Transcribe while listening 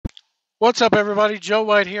What's up, everybody? Joe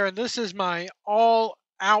White here, and this is my All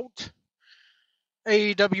Out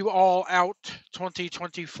AEW All Out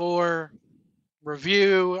 2024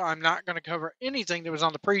 review. I'm not going to cover anything that was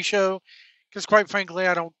on the pre-show because, quite frankly,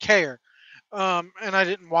 I don't care, and I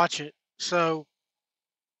didn't watch it. So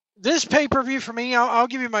this pay-per-view for me, I'll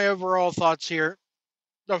give you my overall thoughts here.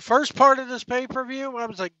 The first part of this pay-per-view, I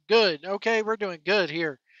was like, good, okay, we're doing good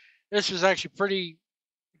here. This was actually pretty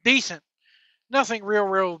decent. Nothing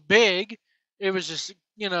real big. It was just,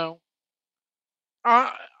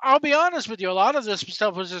 I, I'll be honest with you. A lot of this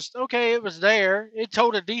stuff was just okay. It was there. It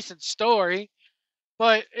told a decent story,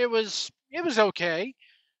 but it was okay.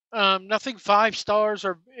 Nothing 5 stars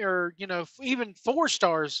or even 4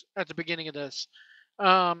 stars at the beginning of this.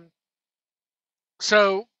 Um,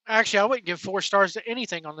 so actually, I wouldn't give 4 stars to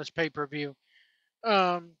anything on this pay per view.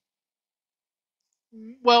 Um,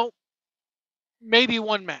 well, maybe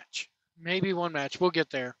one match. Maybe one match. We'll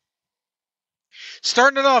get there.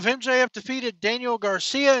 Starting it off, MJF defeated Daniel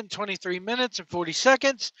Garcia in 23 minutes and 40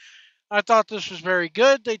 seconds. I thought this was very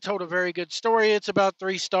good. They told a very good story. It's about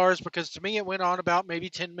 3 stars because to me it went on about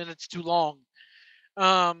maybe 10 minutes too long.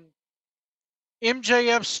 Um,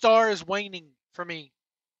 MJF's star is waning for me.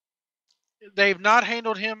 They've not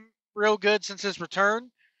handled him real good since his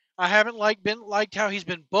return. I haven't liked how he's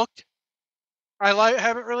been booked.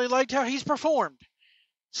 Haven't really liked how he's performed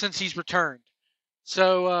since he's returned.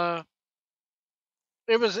 So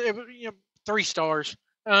it was 3 stars.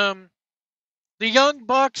 Um, the Young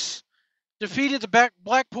Bucks defeated the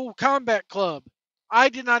Blackpool Combat Club. I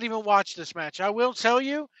did not even watch this match. I will tell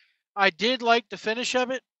you, I did like the finish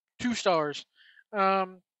of it. 2 stars.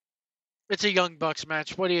 Um, it's a Young Bucks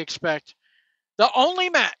match. What do you expect? The only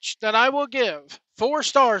match that I will give 4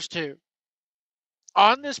 stars to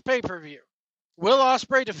on this pay per view, Will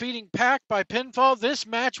Ospreay defeating Pac by pinfall. This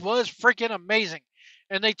match was freaking amazing,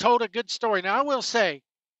 and they told a good story. Now I will say,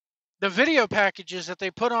 the video packages that they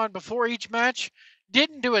put on before each match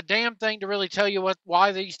didn't do a damn thing to really tell you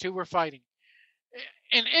why these two were fighting.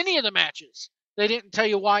 In any of the matches, they didn't tell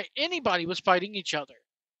you why anybody was fighting each other.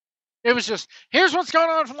 It was just, here's what's going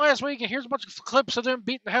on from last week, and here's a bunch of clips of them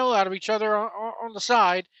beating the hell out of each other on the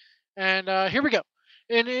side, and here we go.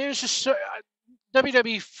 And it was just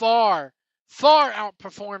WWE far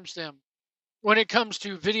outperforms them when it comes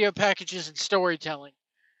to video packages and storytelling.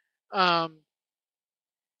 Um,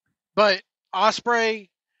 but Osprey,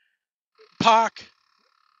 Pac,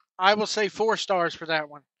 I will say 4 stars for that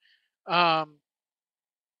one. Um,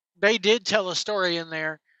 they did tell a story in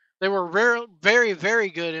there. They were very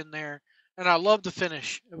good in there, and I love the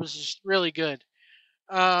finish. It was just really good.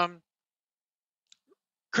 Um,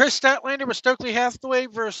 Chris Statlander with Stokely Hathaway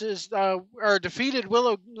versus or defeated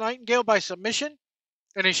Willow Nightingale by submission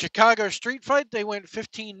in a Chicago street fight. They went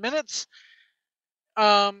 15 minutes.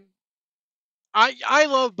 Um, I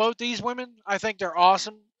love both these women. I think they're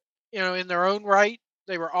awesome. In their own right,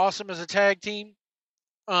 they were awesome as a tag team.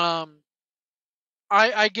 Um,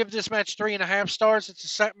 I give this match 3.5 stars.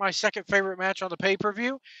 It's my second favorite match on the pay per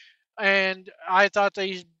view, and I thought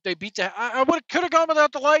they beat the. I could have gone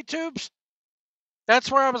without the light tubes.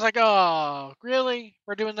 That's where I was like, oh, really?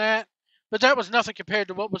 We're doing that? But that was nothing compared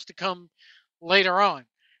to what was to come later on.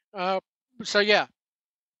 Uh, so yeah,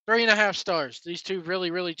 3.5 stars. These two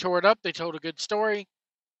really tore it up. They told a good story.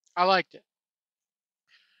 I liked it.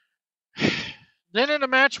 Then in a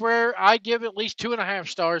match where I give at least 2.5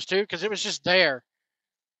 stars to, because it was just there.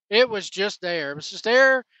 It was just there. It was just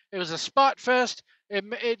there. It was a spot fest.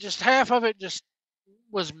 It just half of it just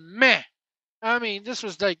was meh. I mean, this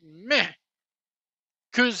was like meh.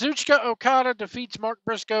 Kazuchika Okada defeats Mark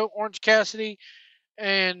Briscoe, Orange Cassidy,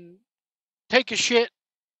 and take a shit.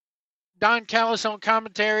 Don Callis on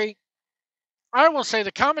commentary. I will say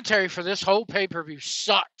the commentary for this whole pay per view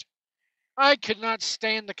sucked. I could not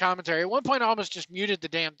stand the commentary. At one point, I almost just muted the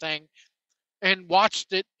damn thing and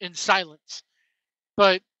watched it in silence.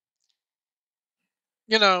 But,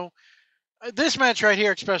 you know, this match right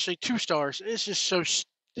here, especially 2 stars, it's just so.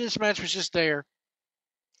 This match was just there.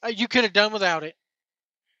 You could have done without it.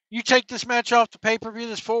 You take this match off the pay per view,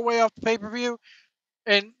 this 4-way off the pay per view,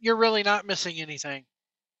 and you're really not missing anything.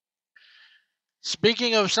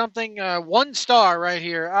 Speaking of something, 1 star right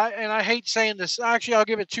here. I hate saying this. Actually, I'll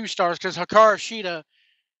give it 2 stars because Hikaru Shida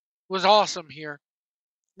was awesome here.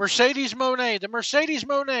 Mercedes Moné, the Mercedes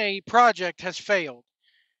Moné project has failed,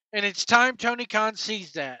 and it's time Tony Khan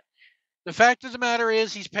sees that. The fact of the matter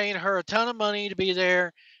is, he's paying her a ton of money to be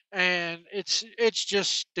there, and it's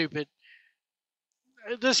just stupid.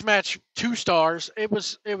 This match, 2 stars. It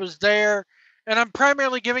was there. And I'm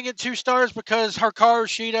primarily giving it 2 stars because Hikaru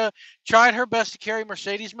Shida tried her best to carry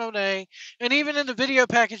Mercedes Moné. And even in the video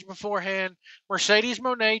package beforehand, Mercedes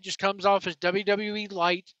Moné just comes off as WWE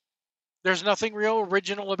light. There's nothing real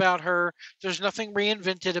original about her. There's nothing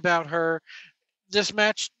reinvented about her. The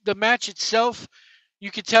match itself,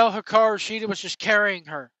 you could tell Hikaru Shida was just carrying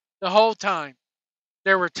her the whole time.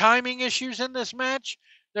 There were timing issues in this match.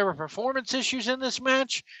 There were performance issues in this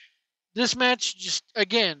match. This match just,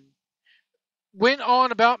 again, went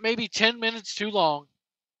on about maybe 10 minutes too long.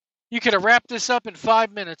 You could have wrapped this up in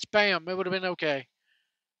 5 minutes. Bam, it would have been okay.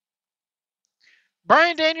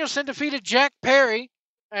 Bryan Danielson defeated Jack Perry,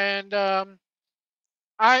 and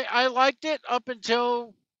I liked it up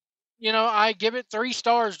until, I give it 3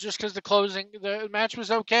 stars just because the match was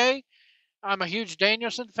okay. I'm a huge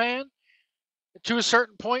Danielson fan. To a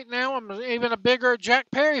certain point now, I'm even a bigger Jack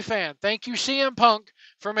Perry fan. Thank you, CM Punk,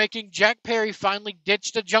 for making Jack Perry finally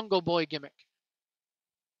ditch the Jungle Boy gimmick.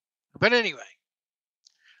 But anyway,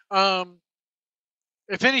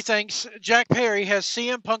 if anything, Jack Perry has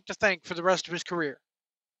CM Punk to thank for the rest of his career.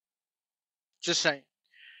 Just saying.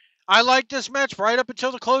 I liked this match right up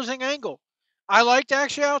until the closing angle. I'll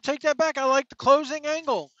take that back. I liked the closing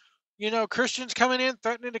angle. Christian's coming in,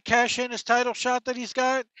 threatening to cash in his title shot that he's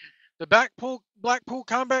got. The Blackpool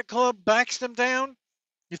Combat Club backs them down.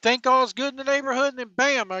 You think all's good in the neighborhood, and then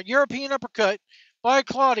bam, a European uppercut by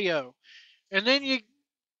Claudio. And then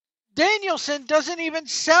Danielson doesn't even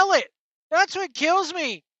sell it. That's what kills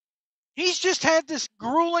me. He's just had this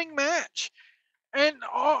grueling match. And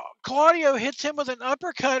Claudio hits him with an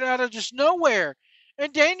uppercut out of just nowhere.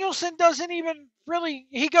 And Danielson doesn't even really,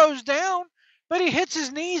 he goes down, but he hits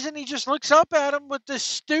his knees and he just looks up at him with this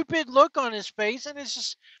stupid look on his face. And it's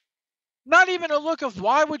just not even a look of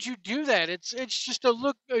why would you do that? It's just a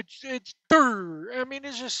look, I mean,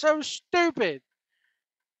 it's just so stupid.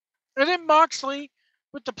 And then Moxley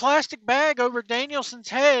with the plastic bag over Danielson's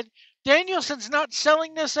head. Danielson's not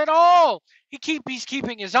selling this at all. He's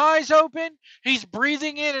keeping his eyes open. He's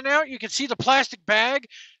breathing in and out. You can see the plastic bag,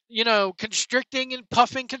 constricting and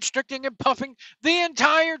puffing the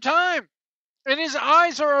entire time. And his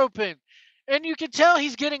eyes are open. And you can tell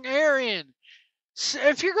he's getting air in. So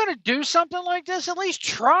if you're going to do something like this, at least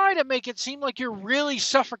try to make it seem like you're really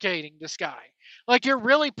suffocating this guy. Like you're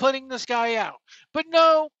really putting this guy out. But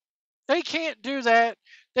no, they can't do that.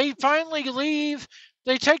 They finally leave.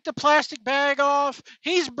 They take the plastic bag off.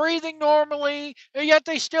 He's breathing normally, and yet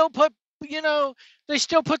they still put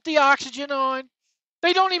the oxygen on.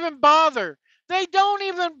 They don't even bother. They don't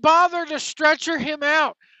even bother to stretcher him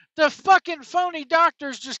out. The fucking phony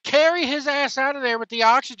doctors just carry his ass out of there with the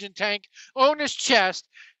oxygen tank on his chest.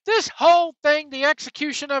 This whole thing, the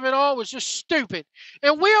execution of it all was just stupid.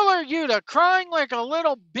 And Wheeler Yuta crying like a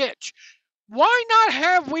little bitch. Why not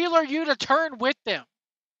have Wheeler Yuta turn with them?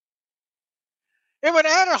 It would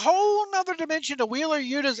add a whole nother dimension to Wheeler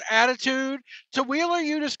Yuta's attitude, to Wheeler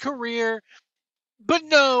Yuta's career. But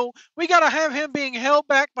no, we got to have him being held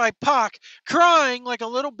back by Pac, crying like a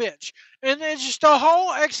little bitch. And it's just the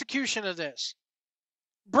whole execution of this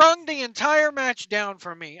brung the entire match down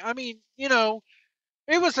for me. I mean,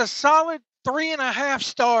 it was a solid 3.5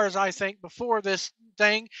 stars, I think, before this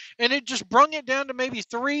thing, and it just brung it down to maybe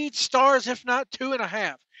 3 stars, if not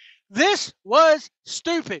 2.5. This was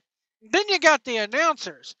stupid. Then you got the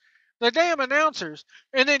announcers, the damn announcers,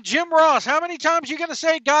 and then Jim Ross. How many times you gonna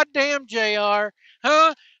say "goddamn JR"?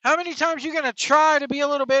 Huh? How many times you gonna try to be a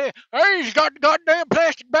little bit? Hey, he's got the goddamn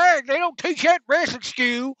plastic bag. They don't teach that wrestling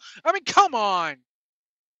school. I mean, come on.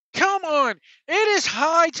 Come on. It is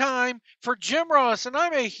high time for Jim Ross, and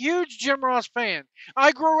I'm a huge Jim Ross fan.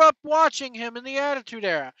 I grew up watching him in the Attitude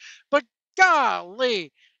Era. But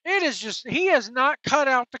golly, he has not cut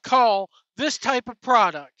out to call this type of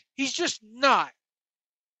product. He's just not.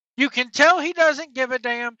 You can tell he doesn't give a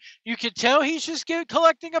damn. You can tell he's just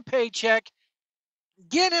collecting a paycheck.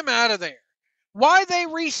 Get him out of there. Why they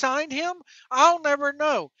re-signed him, I'll never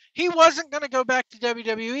know. He wasn't going to go back to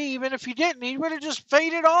WWE. Even if he didn't, he would have just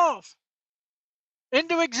faded off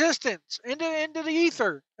into existence, into the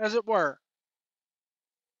ether, as it were.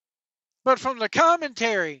 But from the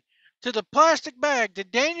commentary to the plastic bag to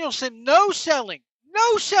Danielson, no selling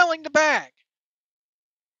the bag.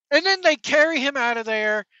 And then they carry him out of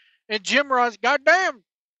there, and Jim Ross, goddamn.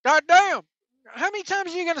 How many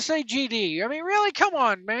times are you going to say GD? I mean, really? Come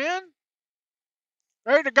on, man.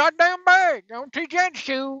 Hey, the goddamn bag. Don't teach that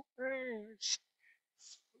school.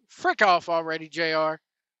 Frick off already, JR.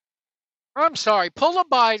 I'm sorry. Pull a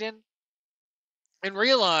Biden and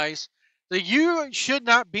realize that you should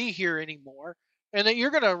not be here anymore and that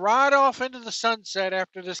you're going to ride off into the sunset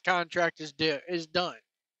after this contract is done.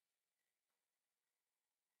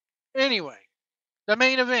 Anyway, the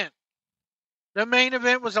main event. The main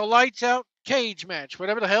event was a lights out cage match,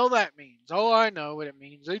 whatever the hell that means. Oh, I know what it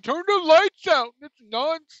means. They turned the lights out. It's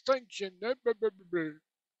non-sanctioned.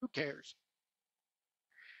 Who cares?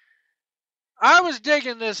 I was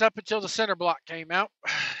digging this up until the center block came out.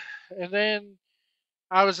 And then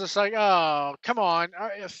I was just like, oh, come on.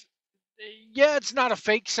 Yeah, it's not a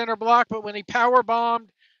fake center block, but when he power bombed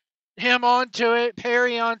him onto it,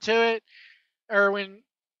 Perry onto it, or when,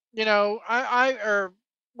 or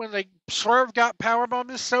when they Swerve got power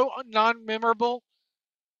bombed, is so non-memorable.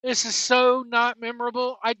 This is so not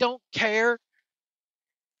memorable. I don't care.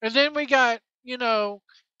 And then we got,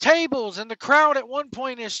 tables, and the crowd at one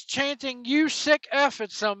point is chanting, "You sick F"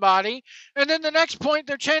 at somebody. And then the next point,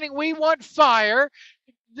 they're chanting, "We want fire."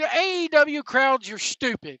 The AEW crowds, you're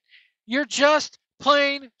stupid. You're just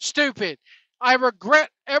plain stupid. I regret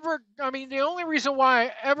the only reason why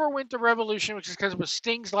I ever went to Revolution was because it was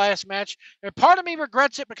Sting's last match. And part of me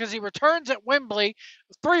regrets it because he returns at Wembley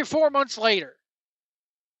 3 or 4 months later.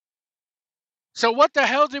 So what the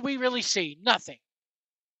hell did we really see? Nothing.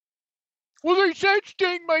 Well, they said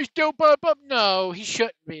Sting may still pop up. No, he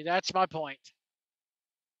shouldn't be. That's my point.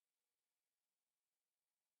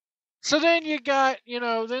 So then you got,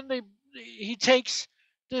 then he takes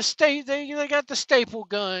they got the staple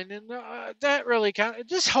gun, and that really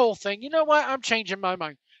this whole thing. You know what? I'm changing my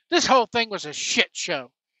mind. This whole thing was a shit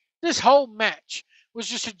show. This whole match was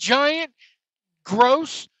just a giant,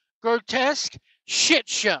 gross, grotesque shit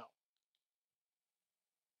show.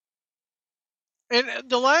 And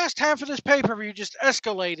the last half of this pay-per-view just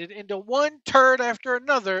escalated into one turd after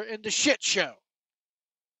another in the shit show.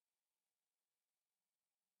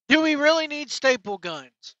 Do we really need staple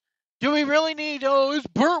guns? Do we really need, it's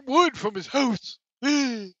burnt wood from his house?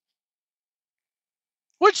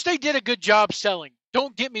 Which they did a good job selling.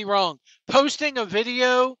 Don't get me wrong. Posting a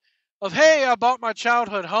video of, hey, I bought my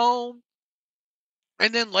childhood home.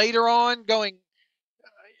 And then later on going,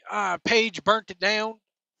 Paige burnt it down.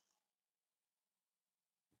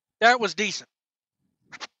 That was decent.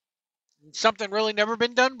 Something really never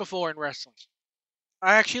been done before in wrestling.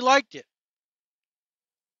 I actually liked it.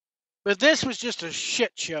 But this was just a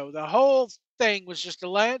shit show. The whole thing was just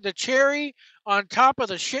the cherry on top of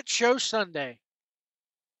the shit show Sunday.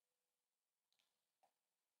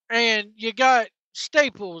 And you got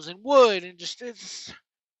staples and wood and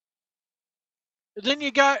then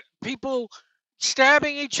you got people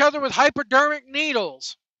stabbing each other with hypodermic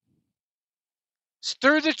needles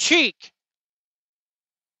through the cheek.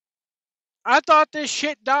 I thought this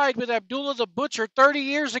shit died with Abdullah the Butcher 30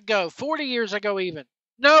 years ago, 40 years ago even.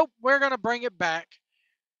 Nope, we're going to bring it back.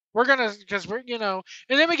 Because and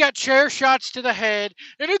then we got chair shots to the head,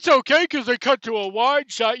 and it's okay because they cut to a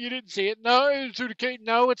wide shot. You didn't see it. No, it's through the cage.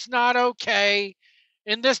 No, it's not okay.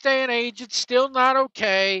 In this day and age, it's still not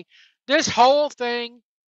okay. This whole thing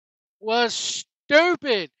was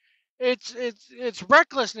stupid. It's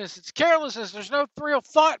recklessness. It's carelessness. There's no real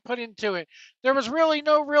thought put into it. There was really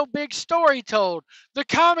no real big story told. The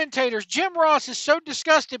commentators, Jim Ross is so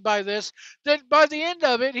disgusted by this that by the end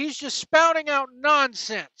of it, he's just spouting out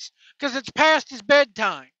nonsense because it's past his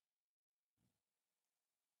bedtime.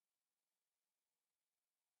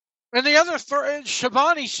 And the other,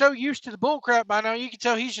 Shivani's so used to the bullcrap by now, you can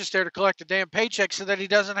tell he's just there to collect a damn paycheck so that he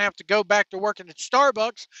doesn't have to go back to working at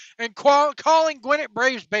Starbucks and calling Gwinnett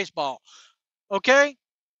Braves baseball. Okay?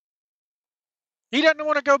 He doesn't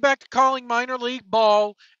want to go back to calling minor league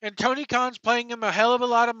ball, and Tony Khan's paying him a hell of a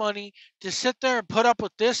lot of money to sit there and put up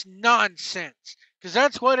with this nonsense. Because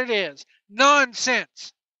that's what it is.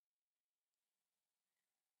 Nonsense.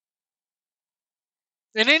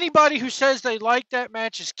 And anybody who says they like that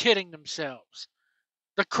match is kidding themselves.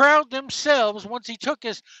 The crowd themselves, once he took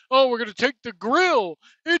his, we're going to take the grill.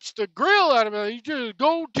 It's the grill out of it. He just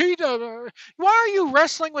gold teeth out of it. Why are you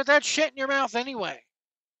wrestling with that shit in your mouth anyway?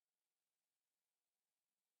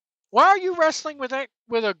 Why are you wrestling with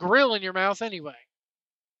a grill in your mouth anyway?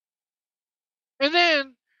 And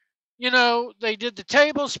then, they did the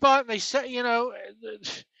table spot and they said,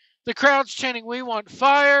 the crowd's chanting, "We want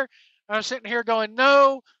fire." I'm sitting here going,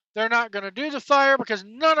 no, they're not going to do the fire because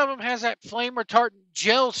none of them has that flame retardant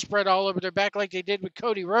gel spread all over their back like they did with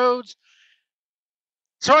Cody Rhodes.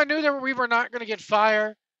 So I knew that we were not going to get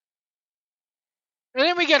fire. And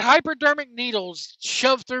then we get hypodermic needles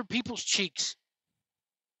shoved through people's cheeks.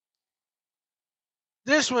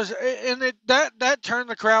 This was, and that turned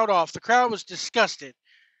the crowd off. The crowd was disgusted.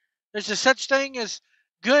 There's a such thing as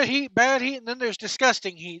good heat, bad heat, and then there's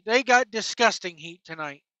disgusting heat. They got disgusting heat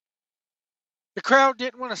tonight. The crowd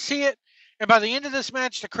didn't want to see it. And by the end of this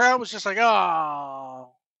match, the crowd was just like,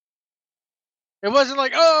 oh. It wasn't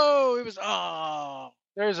like, oh, it was, oh.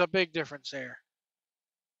 There's a big difference there.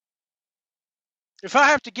 If I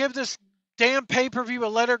have to give this damn pay-per-view a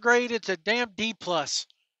letter grade, it's a damn D+.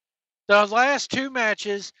 The last two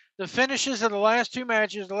matches, the finishes of the last two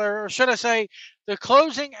matches, or should I say, the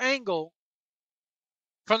closing angle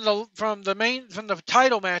from the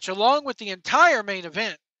title match, along with the entire main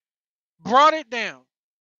event, brought it down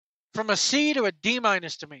from a C to a D-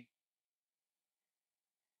 to me.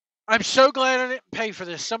 I'm so glad I didn't pay for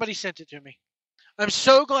this. Somebody sent it to me. I'm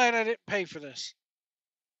so glad I didn't pay for this.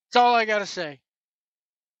 That's all I got to say.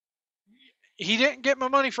 He didn't get my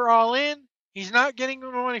money for All In. He's not getting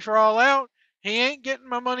my money for All Out. He ain't getting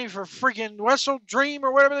my money for freaking Wrestle Dream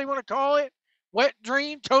or whatever they want to call it. Wet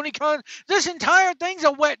Dream, Tony Khan. This entire thing's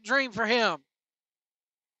a wet dream for him.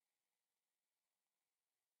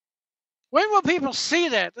 When will people see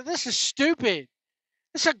that? That this is stupid.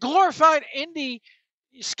 It's a glorified indie.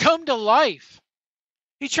 It's come to life.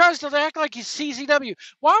 He tries to act like he's CZW.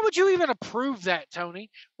 Why would you even approve that, Tony?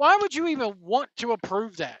 Why would you even want to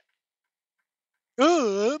approve that?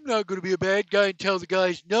 Oh, I'm not going to be a bad guy and tell the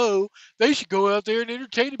guys no. They should go out there and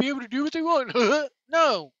entertain and be able to do what they want.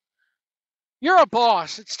 No. You're a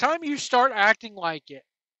boss. It's time you start acting like it.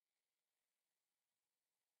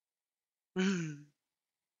 And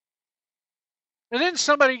then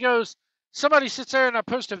somebody sits there and I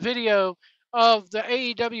post a video of the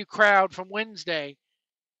AEW crowd from Wednesday.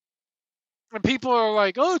 And people are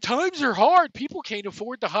like, oh, times are hard. People can't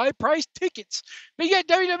afford the high priced tickets. But yet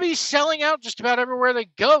WWE selling out just about everywhere they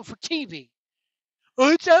go for TV.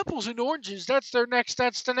 Oh, it's apples and oranges. That's the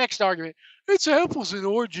next argument. It's apples and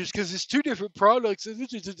oranges because it's two different products.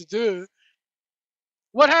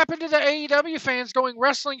 What happened to the AEW fans going,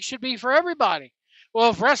 wrestling should be for everybody?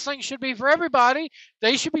 Well, if wrestling should be for everybody,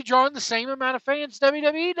 they should be drawing the same amount of fans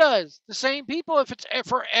WWE does. The same people. If it's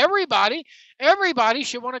for everybody, everybody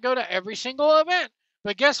should want to go to every single event.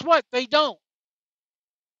 But guess what? They don't.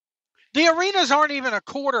 The arenas aren't even a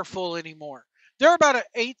quarter full anymore. They're about an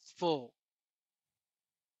eighth full.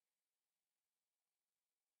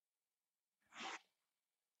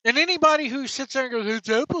 And anybody who sits there and goes, it's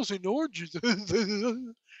apples and oranges.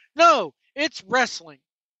 No, it's wrestling.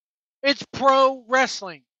 It's pro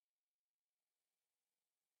wrestling.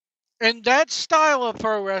 And that style of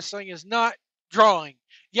pro wrestling is not drawing.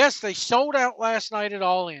 Yes, they sold out last night at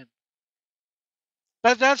All In.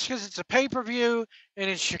 But that's because it's a pay-per-view and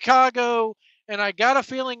it's Chicago. And I got a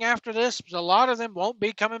feeling after this, a lot of them won't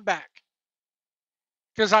be coming back.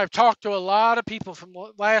 Because I've talked to a lot of people from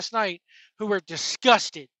last night who were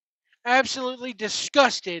disgusted, absolutely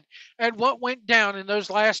disgusted at what went down in those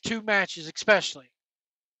last two matches, especially.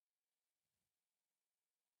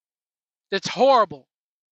 It's horrible.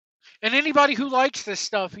 And anybody who likes this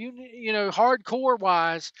stuff, you know, hardcore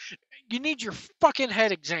wise, you need your fucking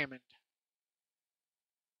head examined.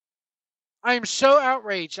 I am so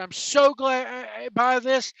outraged. I'm so glad by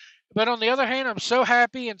this. But on the other hand, I'm so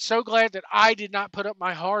happy and so glad that I did not put up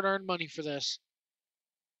my hard-earned money for this.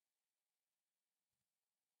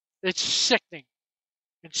 It's sickening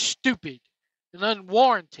and stupid and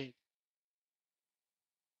unwarranted.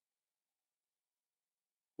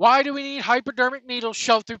 Why do we need hypodermic needles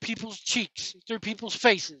shoved through people's cheeks, through people's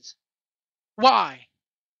faces? Why?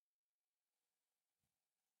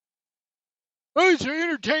 Oh, it's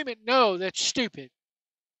entertainment. No, that's stupid.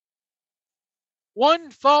 One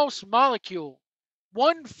false molecule,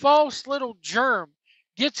 one false little germ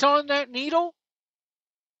gets on that needle,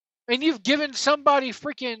 and you've given somebody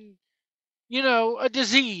freaking, you know, a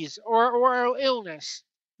disease or an illness.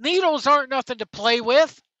 Needles aren't nothing to play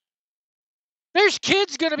with. There's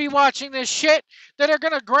kids going to be watching this shit that are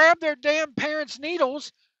going to grab their damn parents'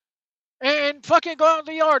 needles and fucking go out in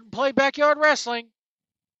the yard and play backyard wrestling.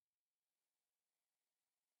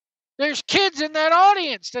 There's kids in that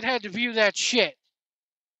audience that had to view that shit.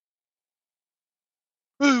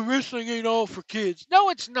 Oh, wrestling ain't all for kids. No,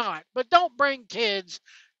 it's not. But don't bring kids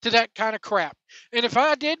to that kind of crap. And if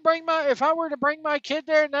I were to bring my kid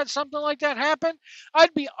there and that something like that happened,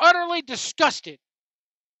 I'd be utterly disgusted.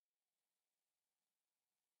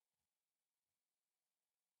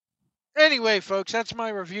 Anyway, folks, that's my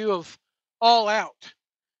review of All Out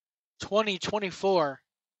 2024.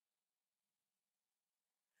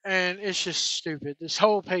 And it's just stupid. This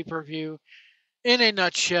whole pay-per-view, in a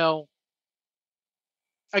nutshell,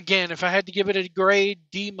 again, if I had to give it a grade,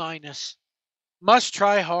 D-. Must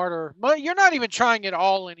try harder. But you're not even trying at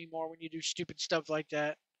all anymore when you do stupid stuff like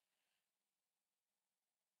that.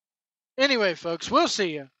 Anyway, folks, we'll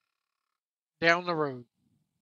see you down the road.